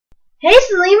Hey,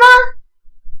 Salima!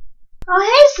 Oh,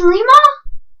 hey, Salima!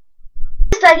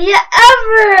 Best idea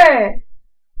ever!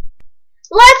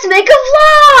 Let's make a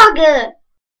vlog!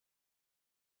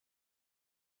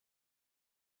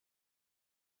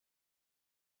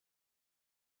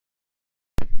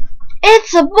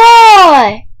 It's a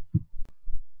boy!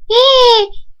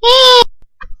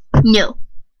 No,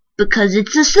 because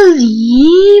it's a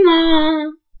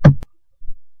Salima.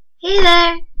 Hey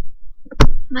there,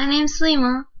 my name's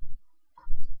Salima.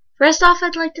 First off,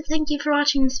 I'd like to thank you for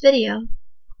watching this video.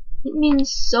 It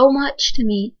means so much to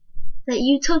me that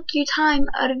you took your time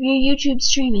out of your YouTube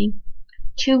streaming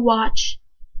to watch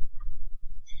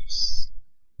this.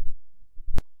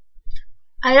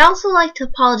 I'd also like to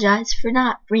apologize for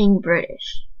not being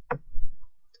British.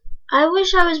 I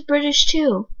wish I was British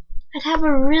too. I'd have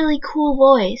a really cool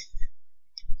voice.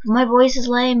 But my voice is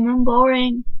lame and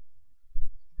boring.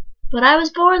 But I was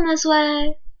born this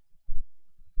way.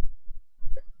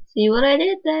 See what I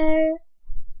did there?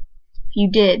 If you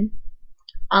did,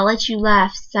 I'll let you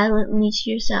laugh silently to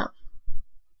yourself.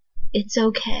 It's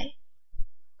okay.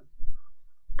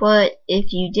 But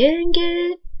if you didn't get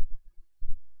it,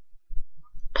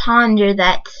 ponder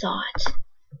that thought.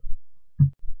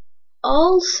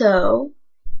 Also,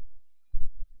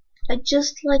 I'd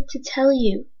just like to tell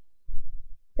you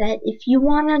that if you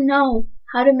want to know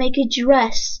how to make a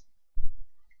dress,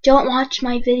 don't watch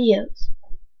my videos.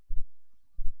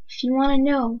 If you want to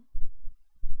know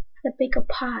how to bake a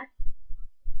pie,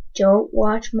 don't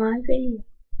watch my video.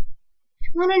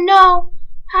 If you want to know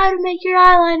how to make your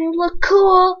eyeliner look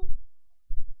cool,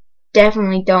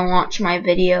 definitely don't watch my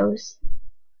videos.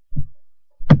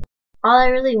 All I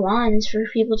really want is for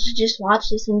people to just watch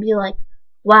this and be like,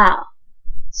 wow,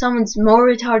 someone's more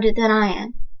retarded than I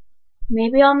am.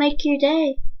 Maybe I'll make your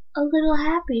day a little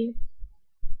happier.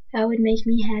 That would make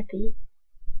me happy.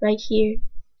 Right here,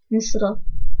 in this little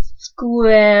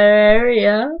square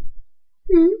area.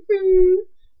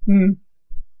 And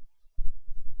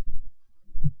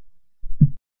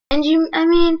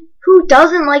who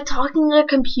doesn't like talking to their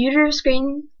computer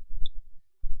screen?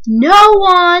 No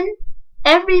one!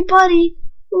 Everybody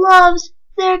loves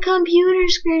their computer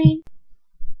screen.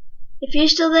 If you're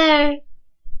still there,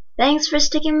 thanks for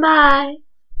sticking by.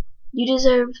 You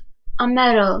deserve a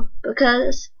medal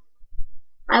because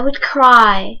I would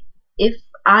cry if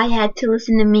I had to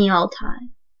listen to me all the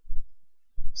time.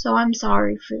 So I'm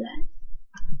sorry for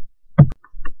that.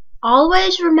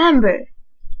 Always remember,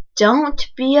 don't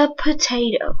be a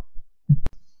potato.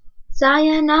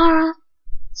 Sayonara,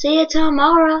 see you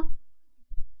tomorrow.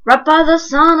 Right by the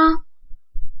sauna,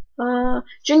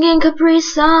 drinking Capri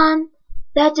Sun.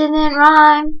 That didn't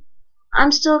rhyme.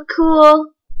 I'm still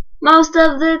cool most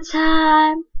of the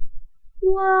time.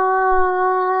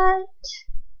 What?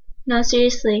 No,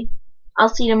 seriously. I'll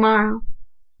see you tomorrow.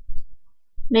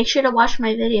 Make sure to watch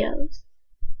my videos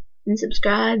and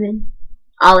subscribe and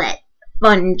all that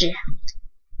fun jazz.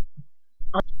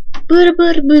 Buddha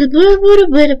Buddha Buddha Buddha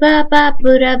Buddha ba ba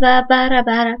Buddha ba ba da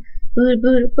ba da Buddha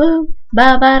Buddha boom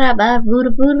ba ba da ba Buddha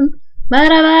Buddha ba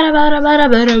da ba da ba da ba da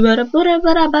Buddha Buddha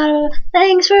Buddha Buddha.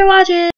 Thanks for watching.